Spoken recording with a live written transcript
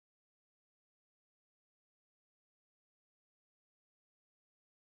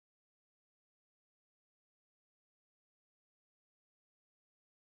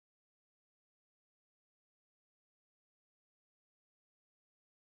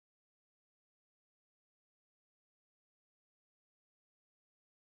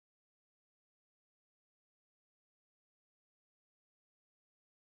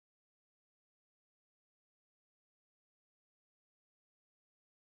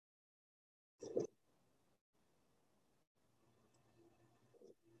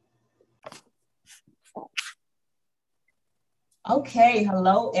Okay,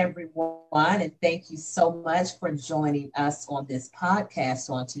 hello everyone, and thank you so much for joining us on this podcast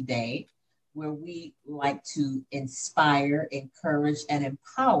on today, where we like to inspire, encourage, and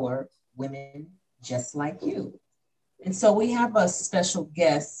empower women just like you. And so we have a special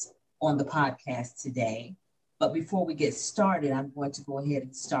guest on the podcast today. But before we get started, I'm going to go ahead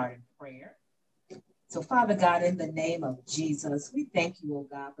and start in prayer. So, Father God, in the name of Jesus, we thank you, oh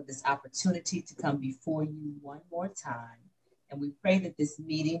God, for this opportunity to come before you one more time. And we pray that this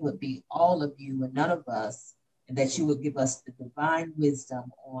meeting would be all of you and none of us, and that you would give us the divine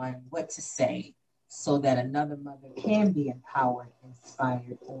wisdom on what to say so that another mother can be empowered,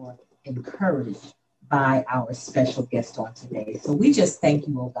 inspired, or encouraged by our special guest on today. So we just thank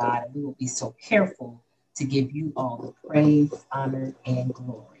you, oh God, and we will be so careful to give you all the praise, honor, and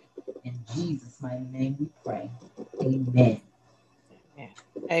glory. In Jesus' mighty name we pray. Amen. Yeah.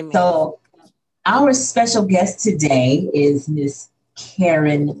 Amen. So our special guest today is Miss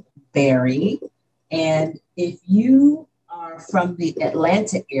Karen Berry. And if you are from the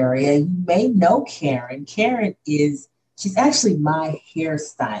Atlanta area, you may know Karen. She's actually my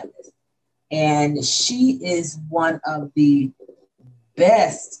hairstylist. And she is one of the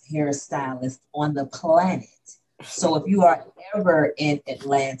best hairstylists on the planet. So if you are ever in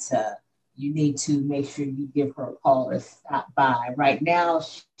Atlanta, you need to make sure you give her a call or stop by. Right now,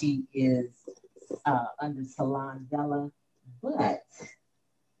 she is under Salon Bella, but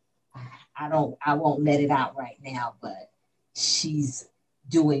I won't let it out right now. But she's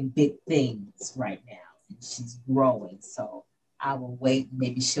doing big things right now, and she's growing. So I will wait.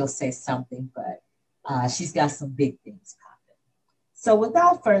 Maybe she'll say something, but she's got some big things popping. So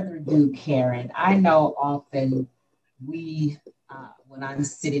without further ado, Karen, I know often when I'm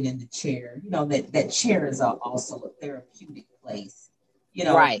sitting in the chair, that chair is also a therapeutic place.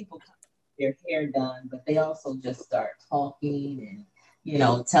 Right. People come get their hair done, but they also just start talking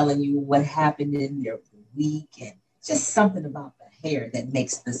and, telling you what happened in their week and just something about the hair that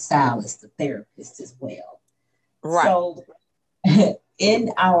makes the stylist the therapist as well. Right. So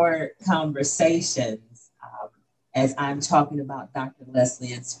in our conversations, as I'm talking about Dr.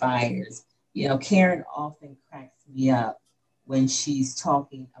 Leslie Inspires, Karen often cracks me up when she's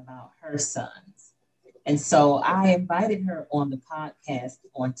talking about her sons. And so I invited her on the podcast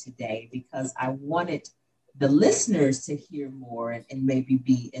on today because I wanted the listeners to hear more and maybe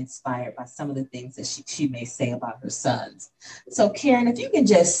be inspired by some of the things that she may say about her sons. So, Karen, if you can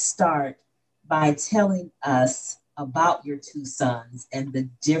just start by telling us about your two sons and the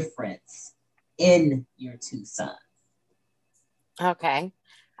difference in your two sons. Okay.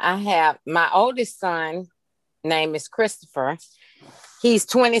 I have my oldest son, name is Christopher. He's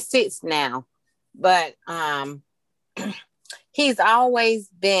 26 now, but he's always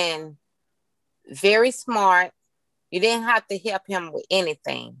been very smart. You didn't have to help him with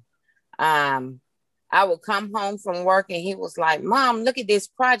anything. Um, I would come home from work and he was like, "Mom, look at this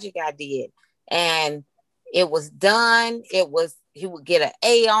project I did." And it was done. He would get an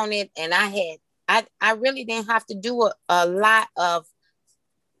A on it. And I really didn't have to do a lot of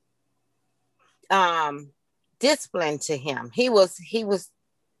um discipline to him. He was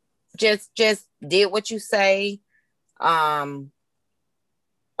just did what you say. Um,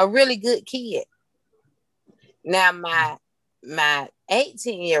 a really good kid. Now my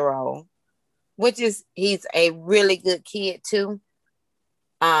 18-year-old, which is he's a really good kid too.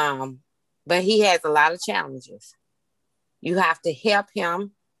 Um, but he has a lot of challenges. You have to help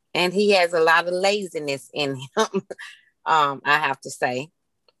him, and he has a lot of laziness in him. I have to say.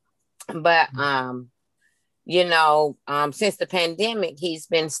 But since the pandemic, he's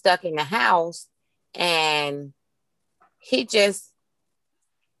been stuck in the house, and he just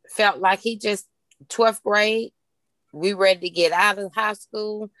felt like he just 12th grade. We ready to get out of high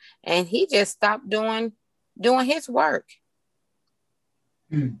school, and he just stopped doing his work.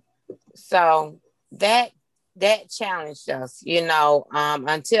 Mm. So that challenged us,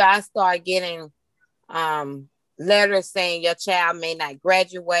 until I started getting letters saying your child may not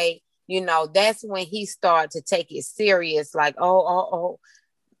graduate. That's when he started to take it serious. Like, oh.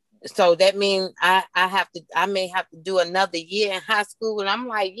 So that means I may have to do another year in high school. And I'm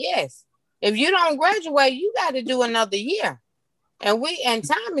like, yes, if you don't graduate, you got to do another year. And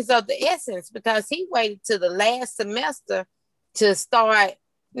time is of the essence because he waited to the last semester to start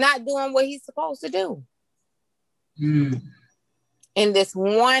not doing what he's supposed to do Mm. in this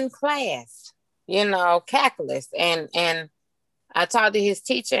one class, calculus. And I talked to his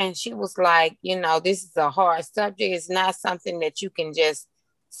teacher and she was like, this is a hard subject. It's not something that you can just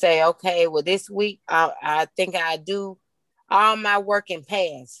say, okay, well, this week I think I do all my work and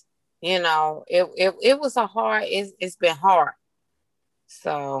pass. It was it's been hard.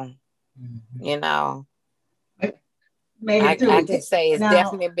 So, Mhm. you know, Made it I through. can say it's Now,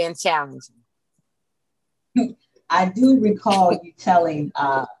 definitely been challenging. I do recall you telling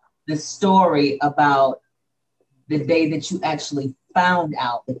the story about the day that you actually found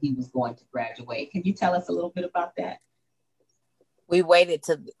out that he was going to graduate. Can you tell us a little bit about that? We waited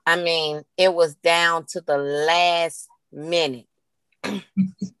to, I mean, it was down to the last minute.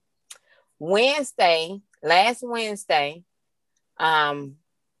 Last Wednesday, um,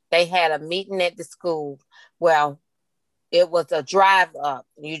 they had a meeting at the school. Well, it was a drive up.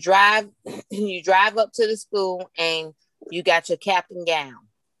 You drive, you drive up to the school and you got your cap and gown.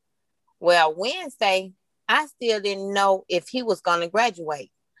 Well, Wednesday, I still didn't know if he was going to graduate.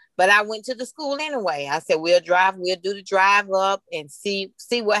 But I went to the school anyway. I said, we'll do the drive up and see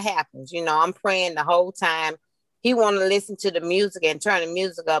what happens. You know, I'm praying the whole time. He want to listen to the music and turn the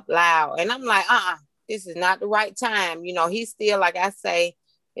music up loud. And I'm like, this is not the right time. You know, he's still, like I say,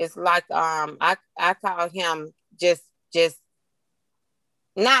 it's like I call him just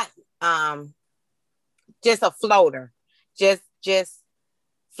not just a floater. Just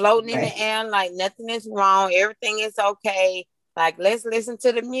floating in the Right. air like nothing is wrong, everything is okay. Like, let's listen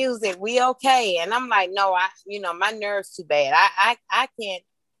to the music, we okay. And I'm like, no, my nerves too bad. I can't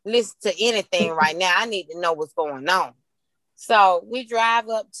listen to anything right now. I need to know what's going on. So we drive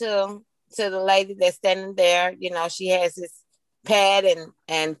up to the lady that's standing there. You know, she has this pad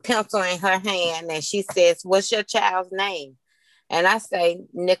and pencil in her hand, and she says, what's your child's name? And I say,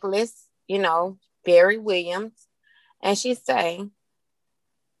 Nicholas, Barry Williams. And she say,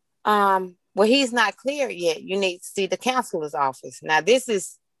 well, he's not clear yet. You need to see the counselor's office. Now, this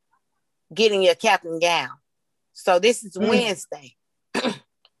is getting your cap and gown. So this is Mm. Wednesday.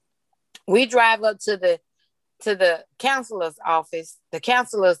 We drive up to the counselor's office, the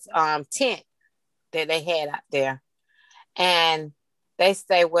counselor's tent that they had out there. And they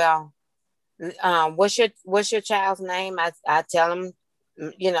say, well, what's your child's name? I tell them,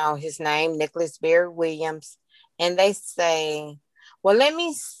 his name, Nicholas Barry Williams. And they say, well, let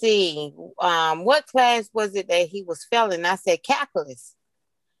me see. What class was it that he was failing? I said, calculus.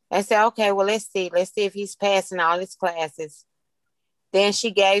 They said, okay, well, let's see. Let's see if he's passing all his classes. Then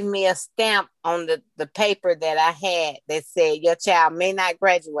she gave me a stamp on the paper that I had that said, your child may not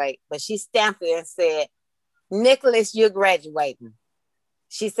graduate. But she stamped it and said, Nicholas, you're graduating.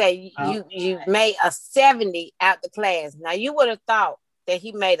 She said, Oh, you made a 70 out the class. Now, you would have thought that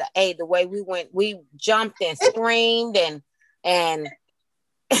he made an A. The way we jumped and screamed and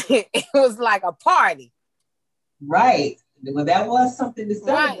it was like a party. right. Well, that was something to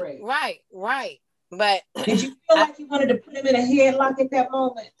Right, celebrate. right, right. But Did you feel like you wanted to put him in a headlock at that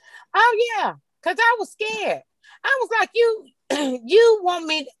moment? oh yeah, because I was scared. I was like, you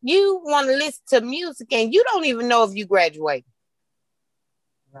want to listen to music and you don't even know if you graduate.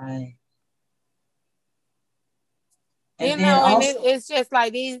 Right. And then And also, it's just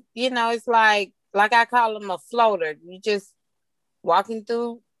like these, it's like I call them a floater. You just walking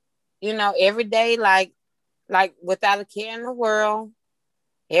through, every day like without a care in the world.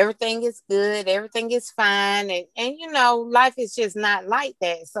 Everything is good, everything is fine, and life is just not like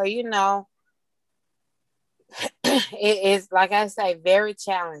that. So it is, like I say, very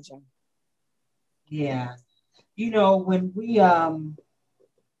challenging. yeah. When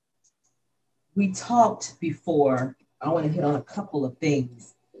we talked before, I want to hit on a couple of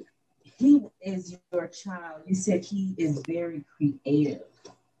things. He is your child. You said he is very creative.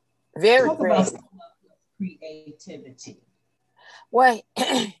 Very Talk about creative. some of creativity. Well,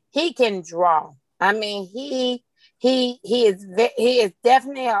 he can draw. I mean, he is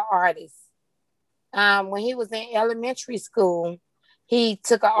definitely an artist. When he was in elementary school, he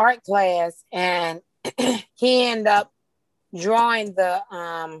took an art class and he ended up drawing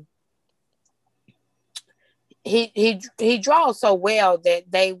he draws so well that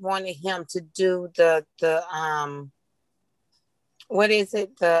they wanted him to do the what is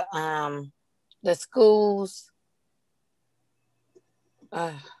it, the schools,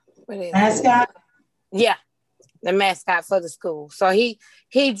 uh what is it, Mascot? yeah, the mascot for the school. So he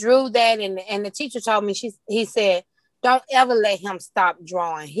drew that, and the teacher told me, he said, don't ever let him stop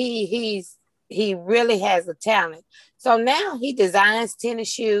drawing. He really has a talent. So now he designs tennis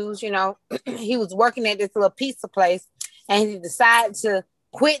shoes. He was working at this little pizza place, and he decided to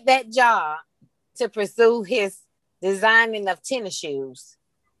quit that job to pursue his designing of tennis shoes.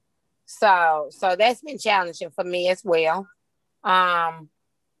 So that's been challenging for me as well. Um,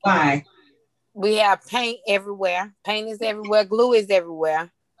 Why? we have paint everywhere. Paint is everywhere. Glue is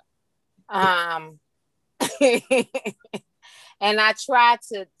everywhere. Um, and I try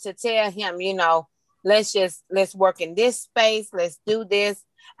to tell him, let's work in this space. Let's do this.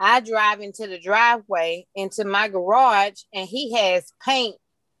 I drive into the driveway, into my garage, and he has paint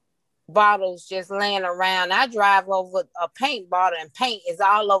bottles just laying around. I drive over a paint bottle and paint is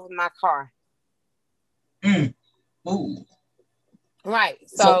all over my car. Ooh. Right.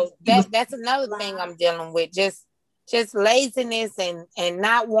 So that's another thing I'm dealing with. Just laziness and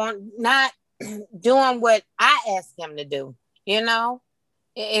not doing what I ask him to do. You know,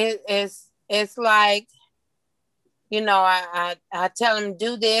 it's like, you know, I tell him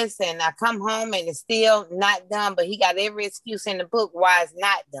do this and I come home and it's still not done, but he got every excuse in the book why it's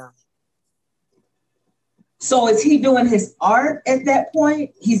not done. So is he doing his art at that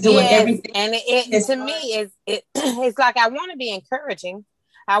point? He's doing everything. And to me, it's like I want to be encouraging.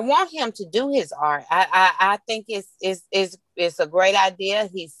 I want him to do his art. I think it's a great idea.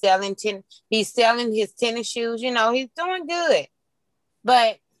 He's selling his tennis shoes. You know, he's doing good,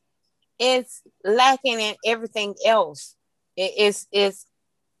 but it's lacking in everything else. It's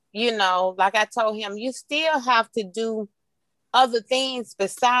you know, like I told him, you still have to do other things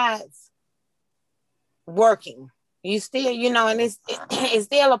besides working. You still, you know, and it's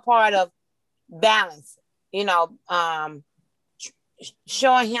still a part of balance, you know,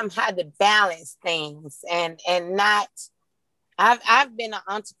 showing him how to balance things and not. I've been an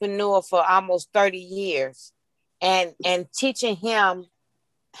entrepreneur for almost 30 years and teaching him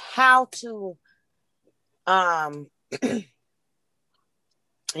how to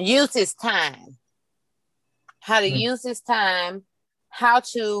use his time, how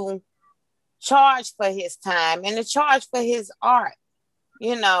to charge for his time and to charge for his art,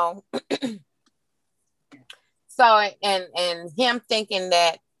 you know. So and him thinking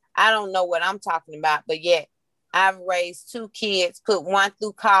that I don't know what I'm talking about, but yet I've raised 2 kids, put one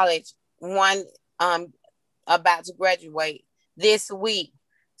through college, one about to graduate this week.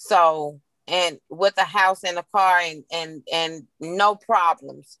 So, and with a house and a car and no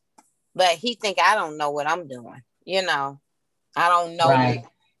problems. But he think I don't know what I'm doing. You know, I don't know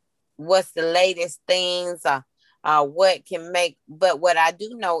what's the latest things or what can make, but what I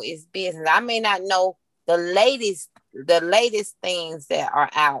do know is business. I may not know the latest things that are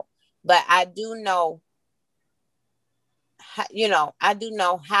out, but I do know, you know, I do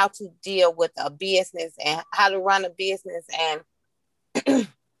know how to deal with a business and how to run a business and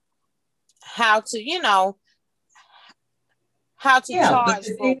how to, you know, how to charge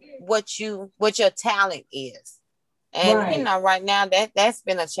for what your talent is. And you know, right now that's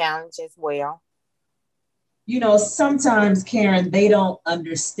been a challenge as well. You know, sometimes, Karen, they don't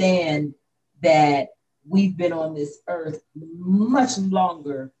understand that we've been on this earth much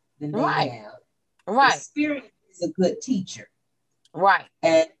longer than they have. Right. Experience is a good teacher. Right.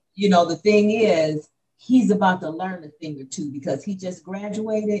 And you know, the thing is, he's about to learn a thing or two because he just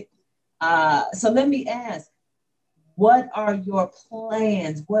graduated. So let me ask, what are your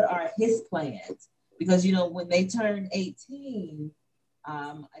plans? What are his plans? Because, you know, when they turn 18,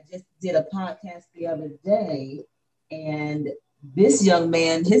 I just did a podcast the other day, and this young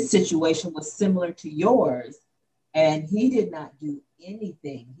man, his situation was similar to yours, and he did not do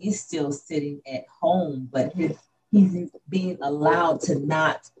anything. He's still sitting at home, but he's being allowed to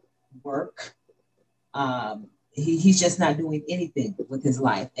not work. He's just not doing anything with his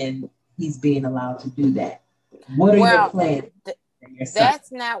life, and he's being allowed to do that. What are your plans?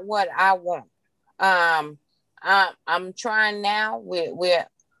 That's not what I want. I'm trying now. We're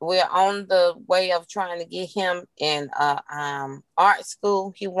on the way of trying to get him in art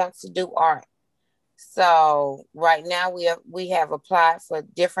school. He wants to do art. So right now we have applied for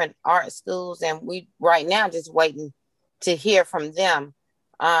different art schools, and we right now just waiting to hear from them.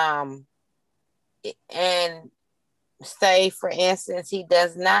 And say, for instance, he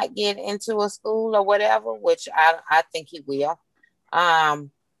does not get into a school or whatever, which I think he will.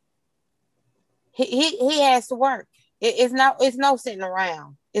 He has to work. It's no sitting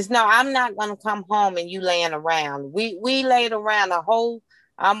around. I'm not gonna come home and you laying around. We laid around a whole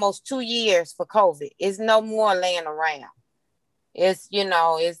almost 2 years for COVID. It's no more laying around. It's, you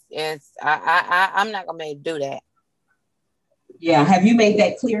know, I'm not gonna be able to do that. Yeah. Have you made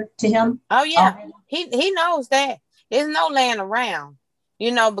that clear to him? Oh yeah. He knows that. There's no laying around,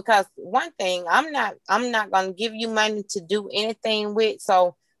 you know, because one thing, I'm not going to give you money to do anything with.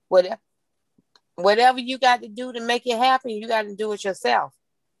 So whatever you got to do to make it happen, you got to do it yourself.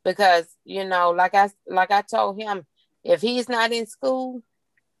 Because, you know, like I told him, if he's not in school,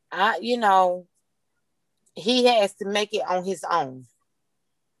 you know, he has to make it on his own.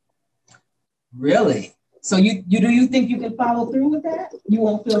 Really? So do you think you can follow through with that? You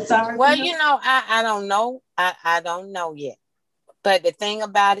won't feel sorry? Well, you know, I don't know. I don't know yet. But the thing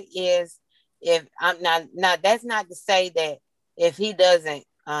about it is, if I'm not that's not to say that if he doesn't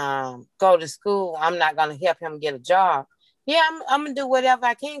go to school, I'm not gonna help him get a job. Yeah, I'm gonna do whatever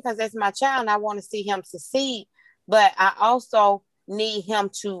I can because that's my child and I want to see him succeed. But I also need him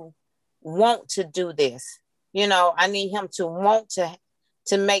to want to do this. I need him to want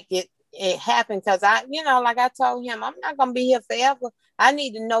to make it happen because like I told him, I'm not gonna be here forever. I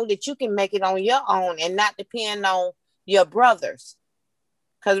need to know that you can make it on your own and not depend on your brothers.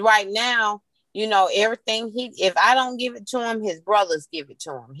 Because right now, everything if I don't give it to him, his brothers give it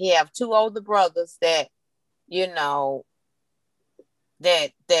to him. He have two older brothers that, you know,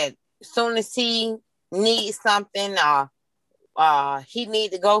 that soon as he needs something or he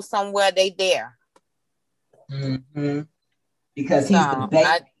need to go somewhere, they there. Mm-hmm. Because So he's the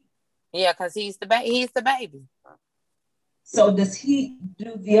baby. because he's the baby. So do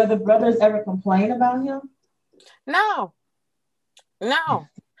the other brothers ever complain about him? No,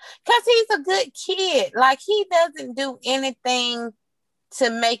 because he's a good kid. Like he doesn't do anything to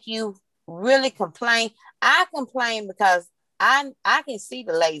make you really complain. I complain because I can see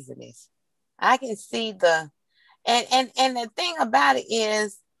the laziness. I can see and the thing about it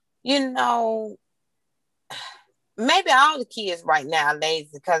is, maybe all the kids right now are lazy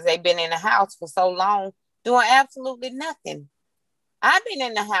because they've been in the house for so long doing absolutely nothing. I've been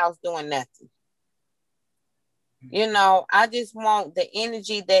in the house doing nothing. I just want the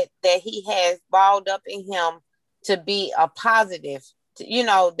energy that he has balled up in him to be a positive,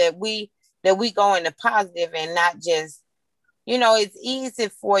 that we go into positive and not just, it's easy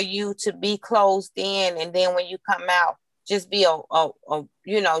for you to be closed in. And then when you come out, just be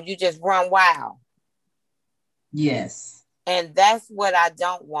you just run wild. Yes. And that's what I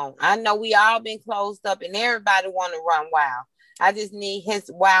don't want. I know we all been closed up and everybody want to run wild. I just need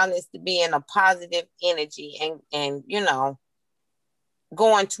his wildness to be in a positive energy and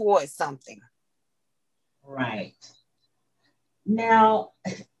going towards something. Right. Now,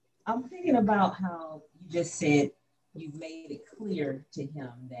 I'm thinking about how you just said you've made it clear to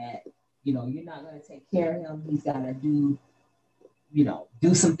him that, you're not going to take care of him. He's got to do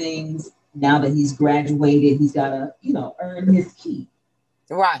some things. Now that he's graduated, he's got to, earn his keep.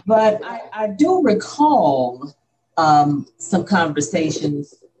 Right. But I do recall some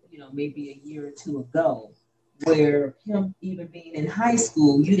conversations, maybe a year or two ago, where him even being in high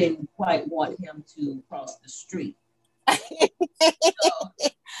school, you didn't quite want him to cross the street.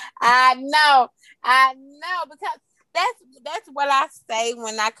 I know, because that's what I say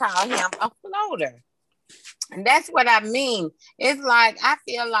when I call him a floater. And that's what I mean. It's like I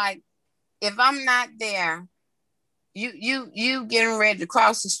feel like if I'm not there, you getting ready to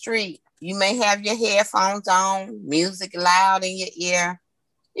cross the street. You may have your headphones on, music loud in your ear.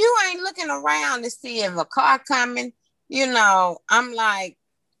 You ain't looking around to see if a car coming. I'm like,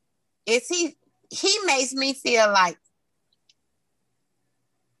 is he makes me feel like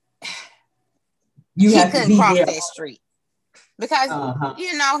he couldn't cross that street because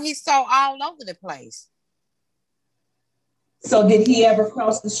he's so all over the place. So did he ever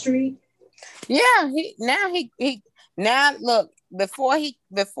cross the street? Yeah, now look, before he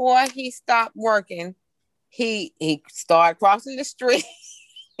stopped working, he started crossing the street.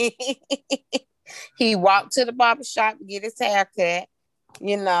 He walked to the barber shop to get his haircut.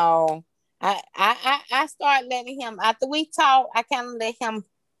 I started letting him, after we talked, I kind of let him,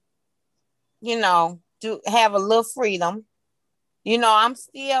 to have a little freedom. I'm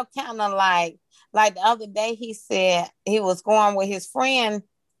still kind of like the other day he said he was going with his friend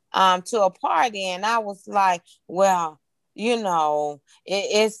to a party, and I was like, well,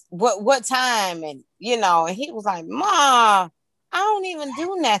 it's what time, and and he was like, Ma, I don't even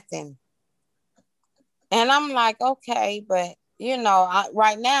do nothing. And I'm like, okay, but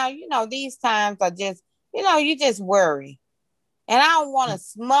right now, these times are just, you just worry. And I don't want to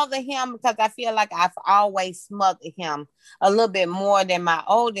smother him because I feel like I've always smothered him a little bit more than my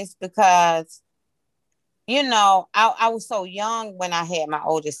oldest because, I was so young when I had my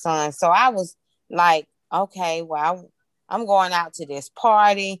oldest son. So I was like, okay, well, I'm going out to this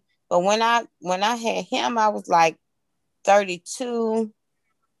party. But when I had him, I was like 32,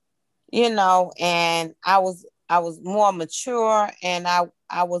 and I was more mature, and I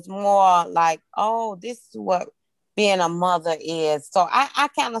was more like, oh, this is what being a mother is. So I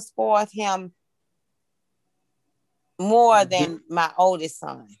kind of spoiled him more than my oldest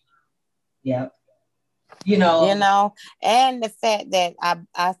son. Yep. And the fact that I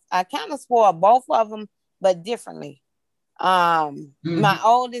kind of spoiled both of them, but differently. My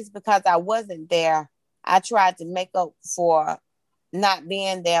oldest, because I wasn't there, I tried to make up for not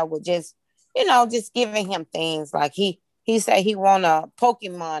being there with just, just giving him things like he He said he want a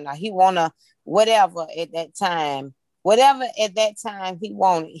Pokemon or he want a whatever at that time. Whatever at that time he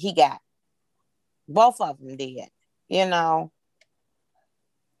wanted, he got. Both of them did, you know.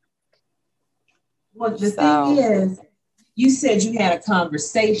 Well, the thing So is, you said you had a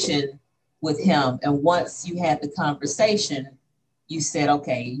conversation with him, and once you had the conversation, you said,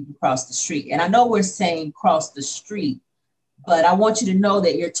 okay, you can cross the street. And I know we're saying cross the street, but I want you to know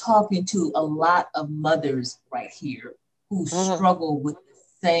that you're talking to a lot of mothers right here who struggle with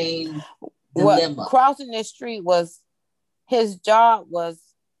the same dilemma. Crossing the street was, his job was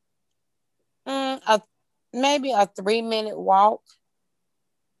maybe a 3-minute walk.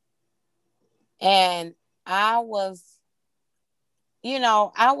 And I was,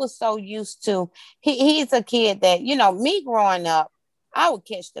 I was so used to, he's a kid that, me growing up, I would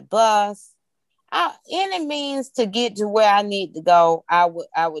catch the bus. Any means to get to where I need to go, I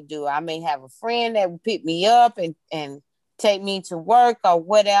would do. I may have a friend that would pick me up and take me to work or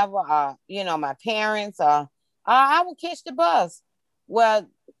whatever, or, my parents, or I would catch the bus. Well,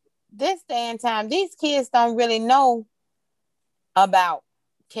 this day and time, these kids don't really know about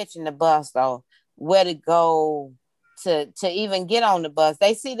catching the bus or where to go to even get on the bus.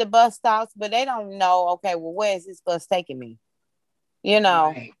 They see the bus stops, but they don't know, okay, well, where is this bus taking me?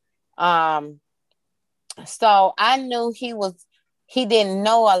 Right. So I knew he didn't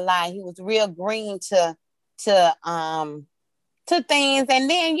know a lot. He was real green to things. And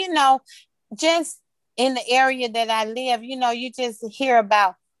then, just in the area that I live, you just hear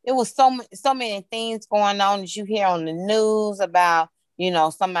about, it was so many things going on that you hear on the news about,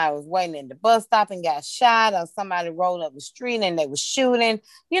 somebody was waiting at the bus stop and got shot, or somebody rolled up the street and they were shooting,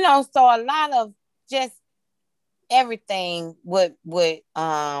 so a lot of just everything would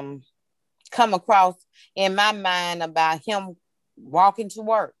come across in my mind about him walking to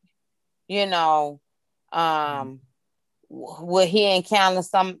work. Would he encounter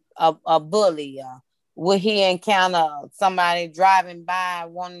a bully? Would he encounter somebody driving by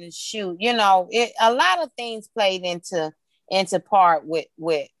wanting to shoot? A lot of things played into part with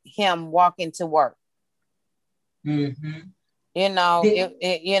him walking to work. Mm-hmm. And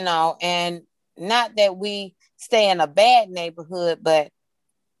not that we stay in a bad neighborhood, but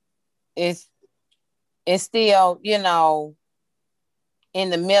it's still, in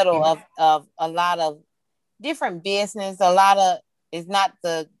the middle of a lot of different business. A lot of, it's not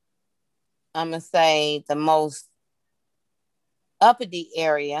I'm going to say the most uppity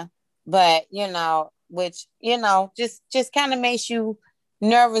area, but, which, just kind of makes you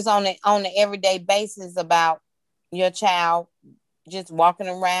nervous on the everyday basis about your child just walking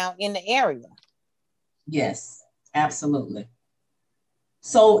around in the area. Yes, absolutely.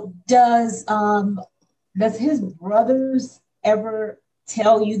 So does his brothers ever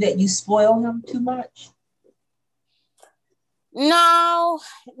tell you that you spoil him too much? No,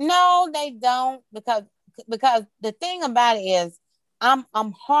 they don't, because the thing about it is I'm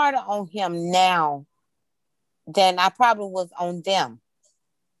harder on him now than I probably was on them.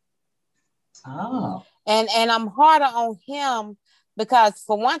 Oh. And I'm harder on him because,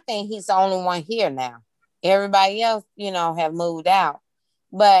 for one thing, he's the only one here now. Everybody else, have moved out.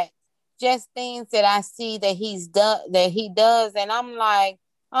 But just things that I see that he does, and I'm like,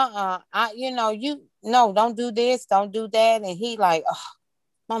 don't do this, don't do that. And he like, oh,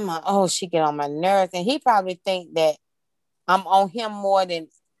 mama, she get on my nerves. And he probably think that I'm on him more than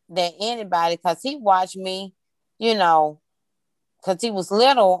anybody, because he watched me, because he was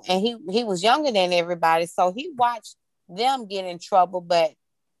little and he was younger than everybody. So he watched them get in trouble, but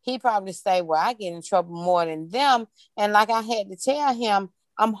he probably say, well, I get in trouble more than them. And like I had to tell him,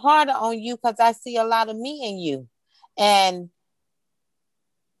 I'm harder on you because I see a lot of me in you. And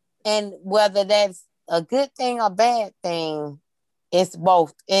whether that's a good thing or bad thing, it's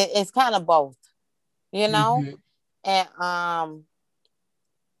both. It's kind of both, Mm-hmm.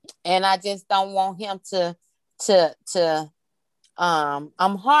 And I just don't want him to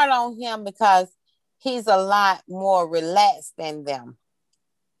I'm hard on him because he's a lot more relaxed than them,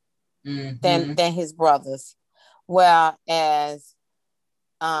 than his brothers. Whereas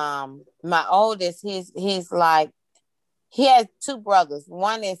my oldest, he's like, he has two brothers.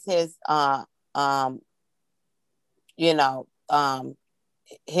 One is his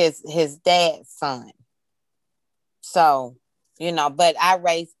his dad's son. So, but I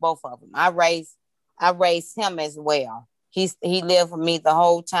raised both of them. I raised him as well. He lived with me the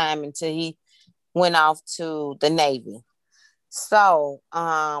whole time until he went off to the Navy. So,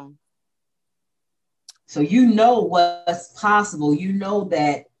 so what's possible. You know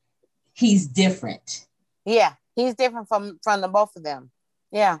that he's different. Yeah, he's different from the both of them.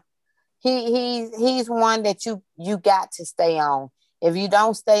 Yeah, He's one that you got to stay on. If you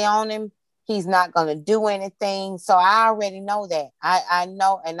don't stay on him, he's not gonna do anything. So I already know that. I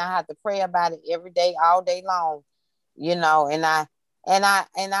know, and I have to pray about it every day, all day long. And I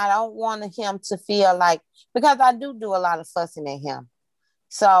don't want him to feel like, because I do a lot of fussing at him.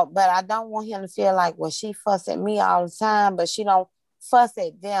 So, but I don't want him to feel like, well, she fuss at me all the time, but she don't fuss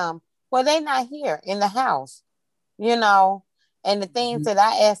at them. Well, they not here in the house, you know. And the things that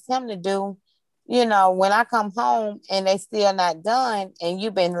I asked him to do, when I come home and they still not done, and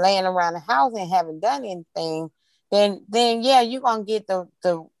you've been laying around the house and haven't done anything, then yeah, you're gonna get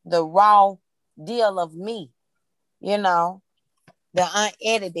the raw deal of me, you know, the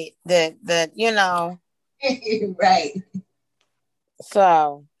unedited, the. Right.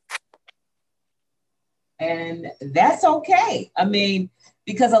 So. And that's okay. I mean,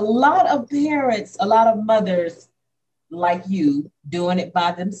 because a lot of parents, a lot of mothers like you doing it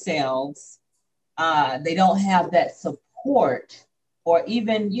by themselves, they don't have that support, or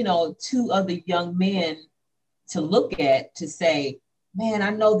even, two other young men to look at to say, man, I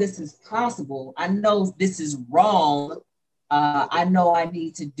know this is possible. I know this is wrong. I know I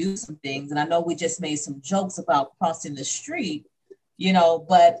need to do some things. And I know we just made some jokes about crossing the street,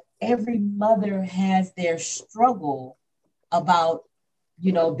 but every mother has their struggle about,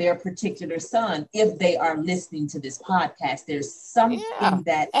 their particular son. If they are listening to this podcast, there's Yeah. something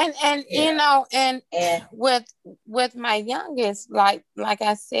that, and and with my youngest, like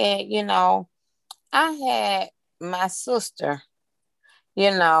I said, I had my sister,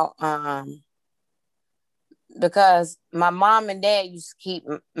 you know, because my mom and dad used to keep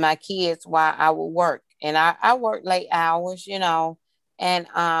my kids while I would work, and I worked late hours, and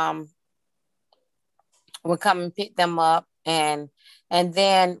would come and pick them up, and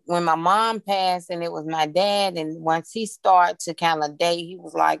then when my mom passed and it was my dad, and once he started to kind of date, he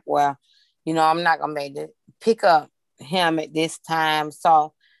was like, well, I'm not gonna be able to pick up him at this time.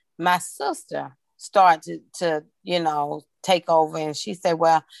 So my sister started to take over, and she said,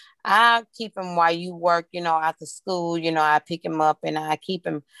 well, I'll keep him while you work, after school, I pick him up and I keep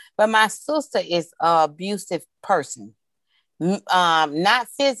him. But my sister is an abusive person, not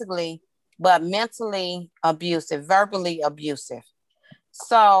physically, but mentally abusive, verbally abusive.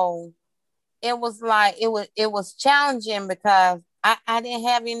 So it was like it was challenging because I didn't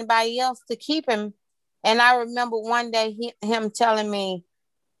have anybody else to keep him. And I remember one day him telling me,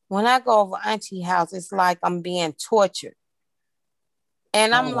 when I go over Auntie house, it's like I'm being tortured.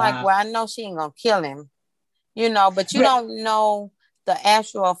 And oh I'm like, wow. well, I know she ain't gonna kill him, but you Right. don't know the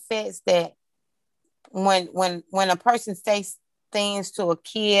actual effects that when a person says things to a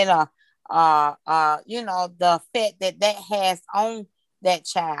kid, or the effect that has on that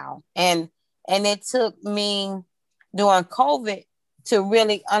child. And it took me during COVID to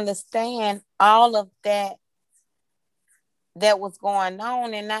really understand all of that was going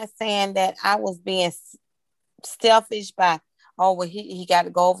on, and not saying that I was being selfish by, oh well, he got to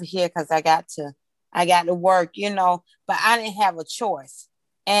go over here because I got to work, but I didn't have a choice.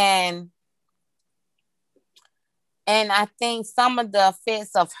 And I think some of the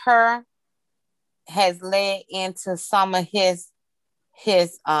effects of her has led into some of his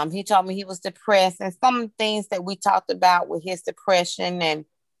he told me he was depressed, and some things that we talked about with his depression and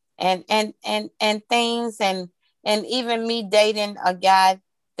things, and even me dating a guy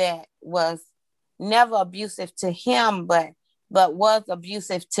that was never abusive to him, but was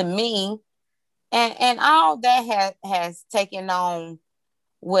abusive to me, and all that has taken on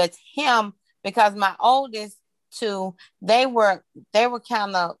with him, because my oldest two, they were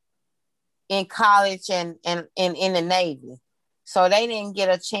kind of in college and in the Navy. So they didn't get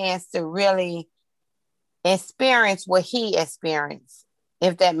a chance to really experience what he experienced,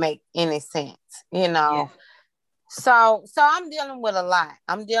 if that makes any sense, Yeah. So I'm dealing with a lot.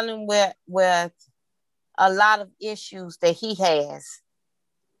 I'm dealing with a lot of issues that he has,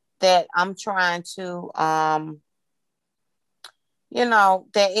 that I'm trying to that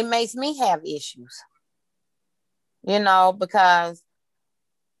it makes me have issues, because,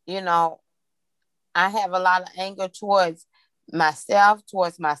 you know, I have a lot of anger towards myself,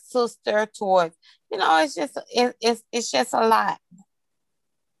 towards my sister, towards, it's just a lot.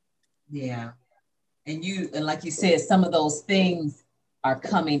 Yeah. And like you said, some of those things are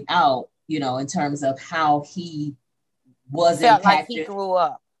coming out, in terms of how he was Felt like he impacted. grew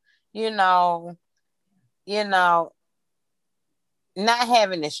up, you know, you know, not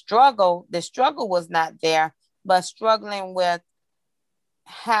having the struggle. The struggle was not there, but struggling with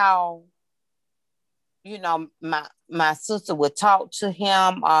how, my sister would talk to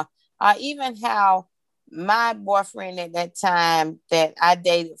him, or even how my boyfriend at that time that I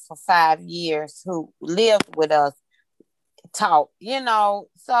dated for 5 years, who lived with us, taught,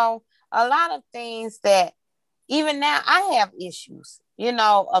 so a lot of things that even now I have issues,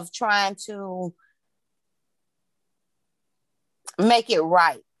 of trying to make it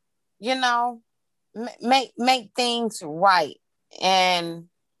right, you know, make things right. And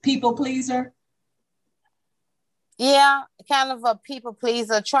people pleaser. Yeah, kind of a people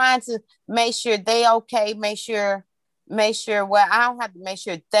pleaser, trying to make sure they okay, make sure well, I don't have to make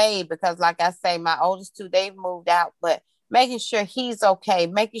sure they, because like I say, my oldest two, they've moved out, but making sure he's okay,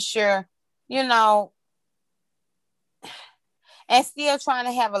 making sure, you know, and still trying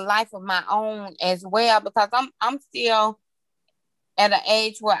to have a life of my own as well, because I'm still at an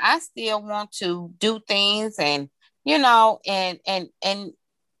age where I still want to do things, and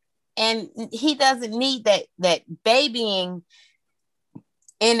and he doesn't need that babying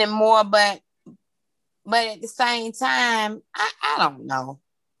anymore, but at the same time, I don't know.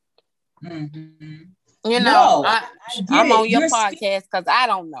 Mm-hmm. You know, No, I get I'm it. on your podcast because I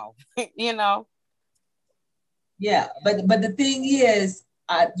don't know. you know. Yeah, but the thing is,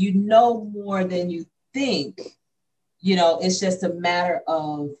 you know more than you think. It's just a matter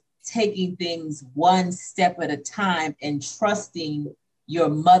of taking things one step at a time and trusting your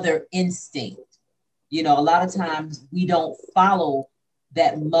mother instinct. A lot of times we don't follow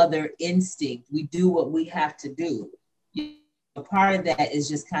that mother instinct. We do what we have to do. Part of that is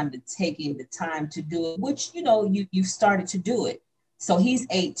just kind of taking the time to do it, which, you've started to do it. So he's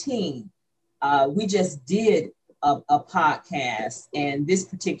 18. We just did a podcast, and this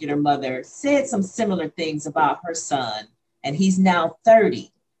particular mother said some similar things about her son, and he's now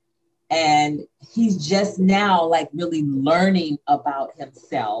 30. And he's just now like really learning about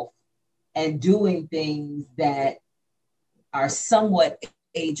himself and doing things that are somewhat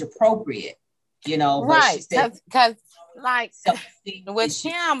age appropriate, but she Right, said, because like with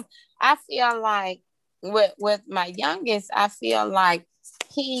him, I feel like with my youngest, I feel like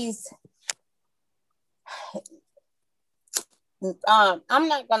he's I'm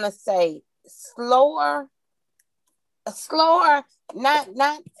not gonna say slower, not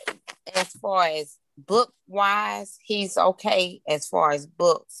as far as book wise, he's okay as far as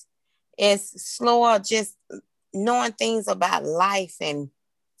books. It's slower, just knowing things about life, and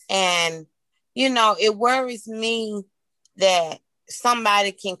it worries me that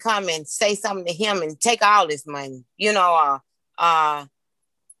somebody can come and say something to him and take all his money,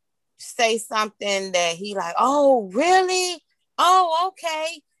 say something that he like, oh really, oh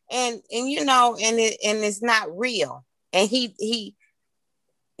okay, and it's not real, and he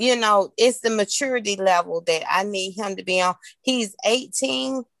it's the maturity level that I need him to be on. He's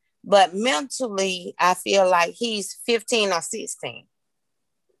 18, but mentally I feel like he's 15 or 16.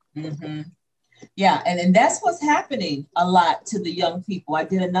 Mm-hmm. Yeah, and that's what's happening a lot to the young people. I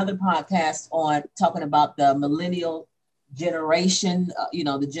did another podcast on talking about the millennial generation,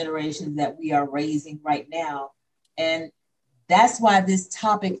 the generations that we are raising right now. And that's why this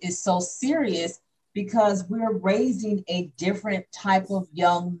topic is so serious, because we're raising a different type of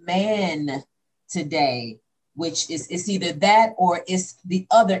young man today, which is it's either that or it's the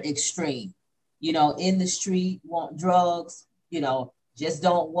other extreme, in the street, want drugs, just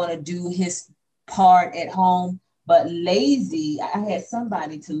don't want to do his part at home, but lazy. I had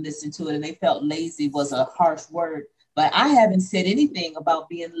somebody to listen to it and they felt lazy was a harsh word, but I haven't said anything about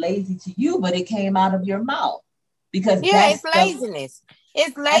being lazy to you, but it came out of your mouth, because it's laziness.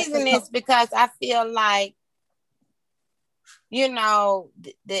 It's laziness because I feel like, and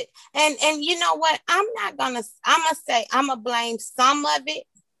you know what? I'm gonna say, I'm gonna blame some of it.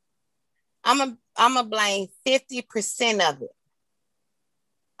 I'm gonna blame 50% of it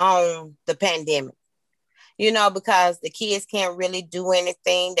on the pandemic. Because the kids can't really do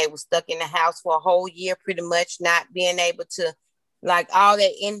anything. They were stuck in the house for a whole year, pretty much not being able to, like, all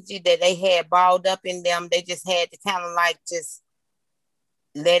that energy that they had balled up in them, they just had to kind of like just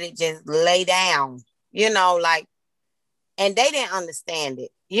let it just lay down, like, and they didn't understand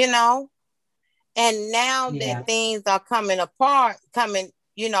it, and now that things are coming apart,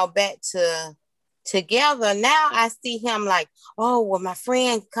 back together. Now I see him like, oh, well, my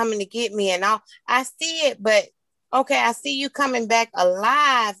friend coming to get me and all. I see it, but okay, I see you coming back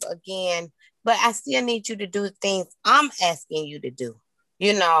alive again, but I still need you to do the things I'm asking you to do,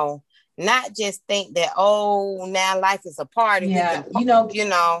 not just think that, oh, now life is a party. Yeah, and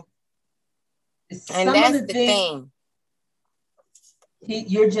that's the thing.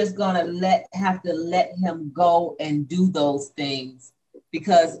 You're just gonna have to let him go and do those things,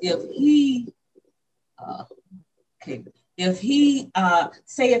 because if if he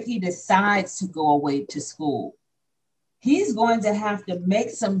say if he decides to go away to school, he's going to have to make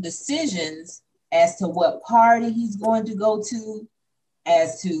some decisions as to what party he's going to go to,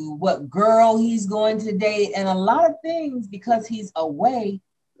 as to what girl he's going to date, and a lot of things, because he's away,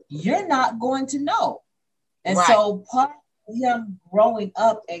 you're not going to know. And Right. so part of him growing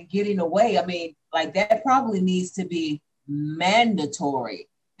up and getting away, I mean, like that probably needs to be mandatory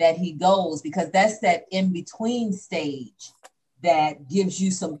that he goes, because that's that in-between stage that gives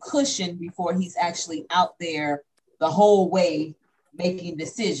you some cushion before he's actually out there the whole way making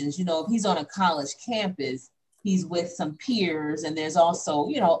decisions. You know, if he's on a college campus, he's with some peers, and there's also,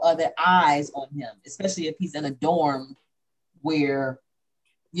 you know, other eyes on him, especially if he's in a dorm where,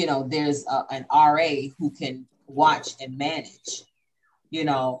 you know, there's an RA who can watch and manage, you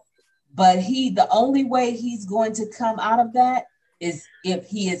know. But the only way he's going to come out of that is if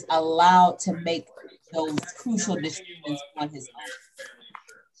he is allowed to make those crucial decisions on his own.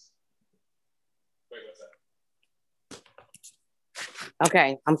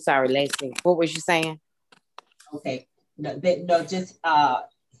 Okay, I'm sorry, Lacey. What was you saying? Okay, no, just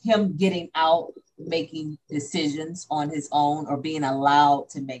him getting out, making decisions on his own, or being allowed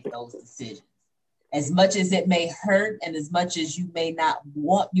to make those decisions. As much as it may hurt, and as much as you may not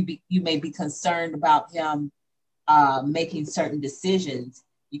want, you may be concerned about him making certain decisions,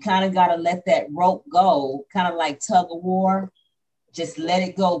 you kind of got to let that rope go, kind of like tug of war. Just let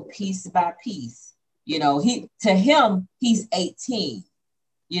it go piece by piece. You know, to him, he's 18.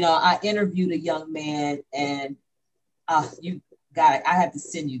 You know, I interviewed a young man, and you got it. I have to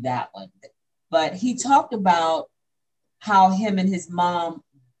send you that one. But he talked about how him and his mom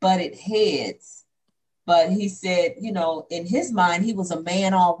butted heads. But he said, you know, in his mind, he was a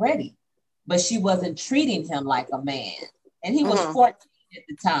man already, but she wasn't treating him like a man. And he was 14 at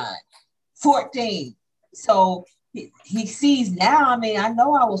the time. 14. So he sees now, I mean, I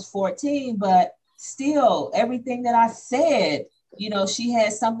know I was 14, but still everything that I said, you know, she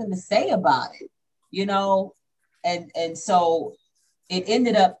had something to say about it, you know. And so it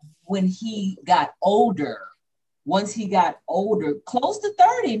ended up when he got older, once he got older, close to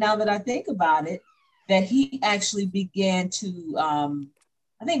 30, now that I think about it, that he actually began to,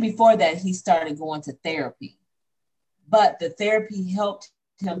 I think before that, he started going to therapy. But the therapy helped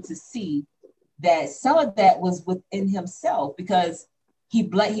him to see that some of that was within himself, because he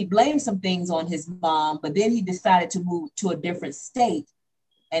blamed some things on his mom, but then he decided to move to a different state,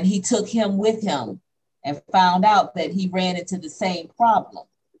 and he took him with him and found out that he ran into the same problem.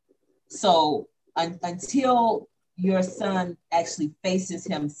 So until your son actually faces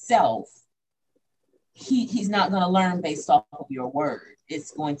himself, he's not going to learn based off of your word.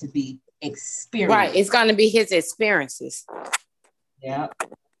 It's going to be experience. Right. It's going to be his experiences. Yeah.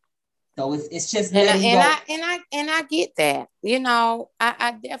 So it's just and I get that. You know,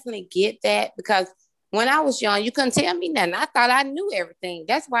 I definitely get that, because when I was young, you couldn't tell me nothing. I thought I knew everything.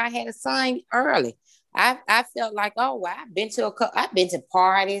 That's why I had a son early. I felt like, oh, well, I've been to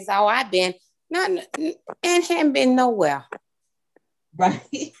parties. Oh, I've been and hadn't been nowhere. Right.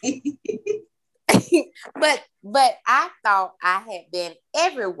 but I thought I had been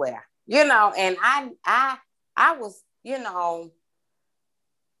everywhere, you know, and I was, you know,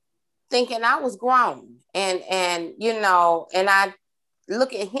 thinking I was grown, and you know, and I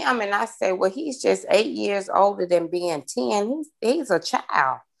look at him and I say, well, he's just 8 years older than being 10. He's a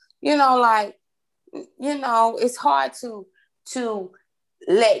child, you know, like, you know, it's hard to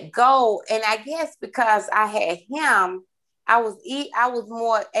let go. And I guess because I had him, I was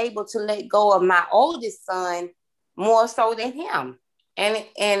more able to let go of my oldest son more so than him.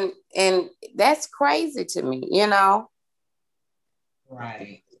 And that's crazy to me, you know?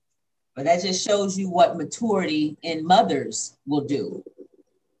 Right. But that just shows you what maturity in mothers will do.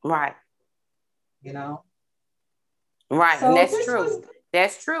 Right. You know? Right. So and that's true.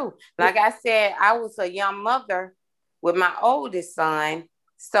 That's true. Like I said, I was a young mother with my oldest son.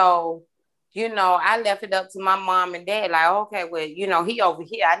 So, you know, I left it up to my mom and dad. Like, okay, well, you know, he over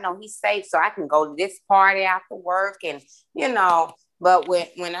here. I know he's safe, so I can go to this party after work. And, you know, but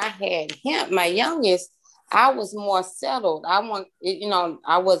when I had him, my youngest, I was more settled. I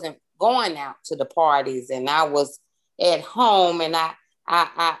wasn't going out to the parties, and I was at home, and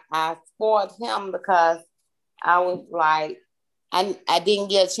I spoiled him because I was like, I didn't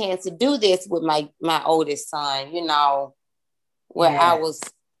get a chance to do this with my oldest son, you know, where I was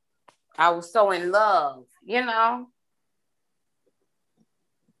so in love, you know.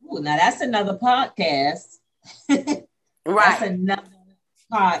 Ooh, now that's another podcast. Right. That's another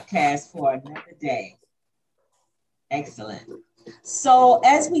podcast for another day. Excellent. So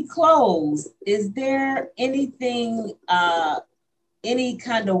as we close, is there anything, any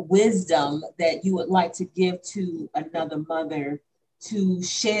kind of wisdom that you would like to give to another mother to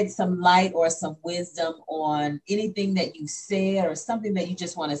shed some light or some wisdom on anything that you said or something that you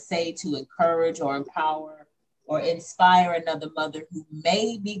just want to say to encourage or empower or inspire another mother who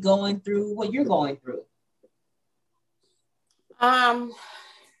may be going through what you're going through? I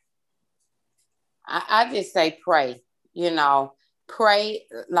just say pray, pray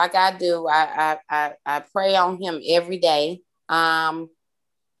like I do. I pray on him every day. I'm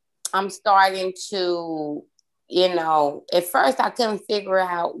starting to, at first I couldn't figure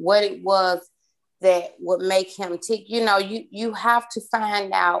out what it was that would make him tick. You have to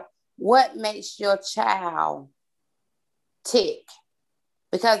find out what makes your child tick,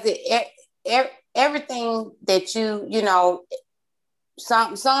 because everything that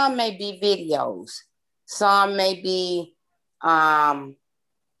some may be videos, some may be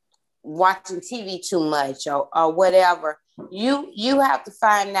watching TV too much or whatever. You have to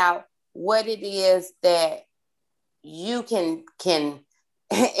find out what it is that you can and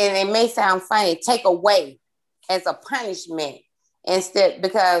it may sound funny, take away as a punishment instead,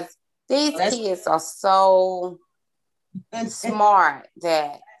 because these kids are so smart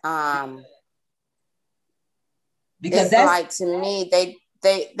that because it's like, to me,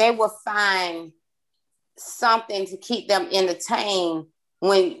 they will find something to keep them entertained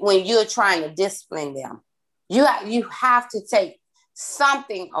when you're trying to discipline them. You have to take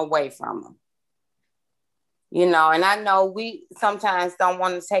something away from them. And I know we sometimes don't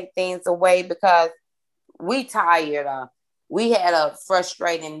want to take things away because we tired, or we had a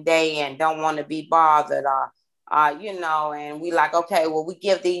frustrating day and don't want to be bothered, or and we like, okay, well, we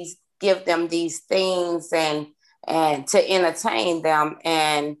give them these things and to entertain them,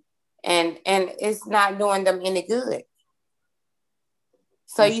 and it's not doing them any good.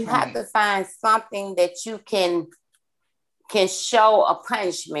 So you have to find something that you can show a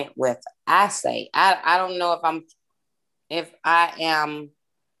punishment with. I say, I don't know if I am,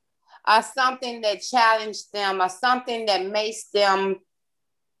 or something that challenges them, or something that makes them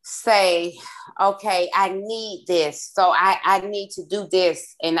say, okay, I need this. So I need to do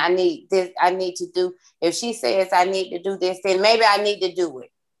this, and I need this. I need to do, if she says I need to do this, then maybe I need to do it.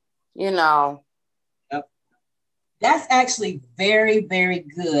 Yep. That's actually very, very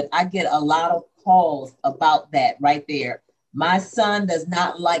good. I get a lot of calls about that right there. My son does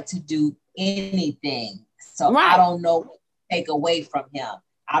not like to do anything. So right. I don't know what to take away from him.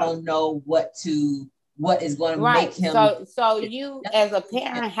 I don't know what is going to make him. So you as a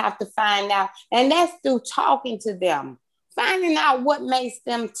parent have to find out, and that's through talking to them, finding out what makes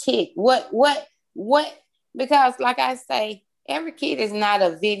them tick. What, because like I say, every kid is not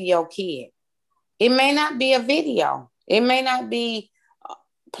a video kid. It may not be a video. It may not be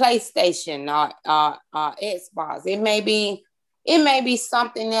PlayStation or Xbox. It may be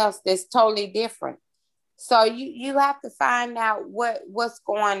something else that's totally different. So you have to find out what's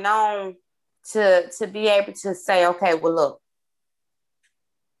going on to be able to say, okay, well, look,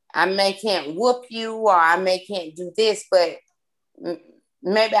 I may can't whoop you, or I may can't do this, but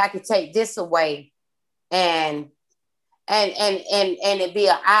maybe I could take this away and it be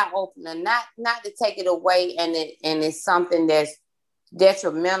an eye opener, not to take it away and it's something that's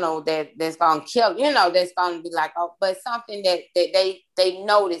detrimental that's gonna kill, that's gonna be like, oh, but something that they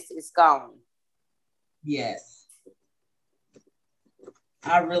notice is gone. Yes,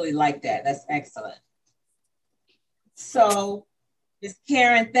 I really like that. That's excellent. So, Ms.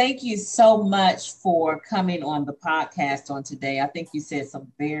 Karen, thank you so much for coming on the podcast on today. I think you said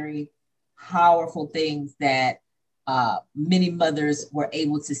some very powerful things that many mothers were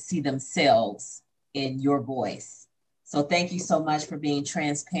able to see themselves in your voice. So thank you so much for being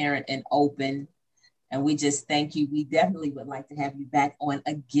transparent and open. And we just thank you. We definitely would like to have you back on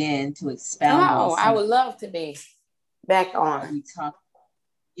again to expound on. Oh, I would love to be back on. We talk.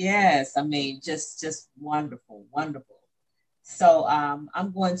 Yes, I mean, just wonderful, wonderful. So I'm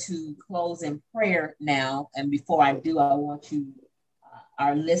going to close in prayer now. And before I do, I want you,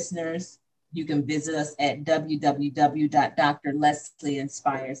 our listeners, you can visit us at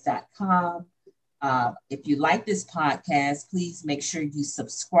www.drlesleyinspires.com. If you like this podcast, please make sure you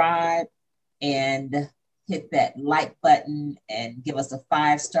subscribe and hit that like button and give us a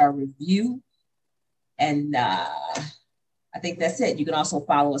 5-star review. And I think that's it. You can also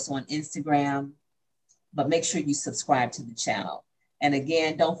follow us on Instagram, but make sure you subscribe to the channel. And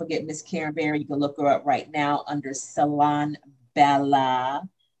again, don't forget Miss Karen Berry. You can look her up right now under Salon Bella.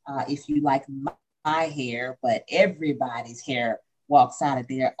 If you like my hair, but everybody's hair walks out of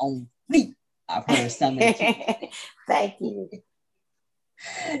there on fleek. I've heard some of it. Thank you.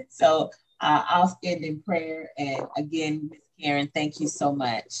 So I'll end in prayer. And again, Ms. Karen, thank you so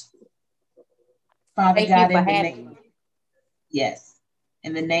much. Father Thank you God, for in the having name, me. yes,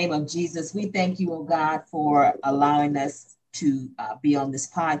 in the name of Jesus, we thank you, oh God, for allowing us to be on this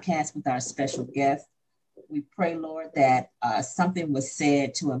podcast with our special guest. We pray, Lord, that something was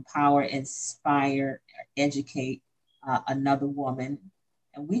said to empower, inspire, educate another woman.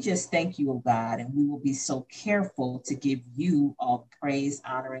 And we just thank you, oh God, and we will be so careful to give you all praise,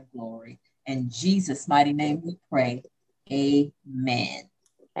 honor, and glory. In Jesus' mighty name we pray. Amen.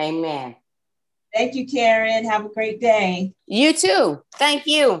 Amen. Thank you, Karen. Have a great day. You too. Thank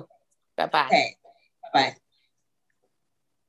you. Bye-bye. Okay. Bye-bye.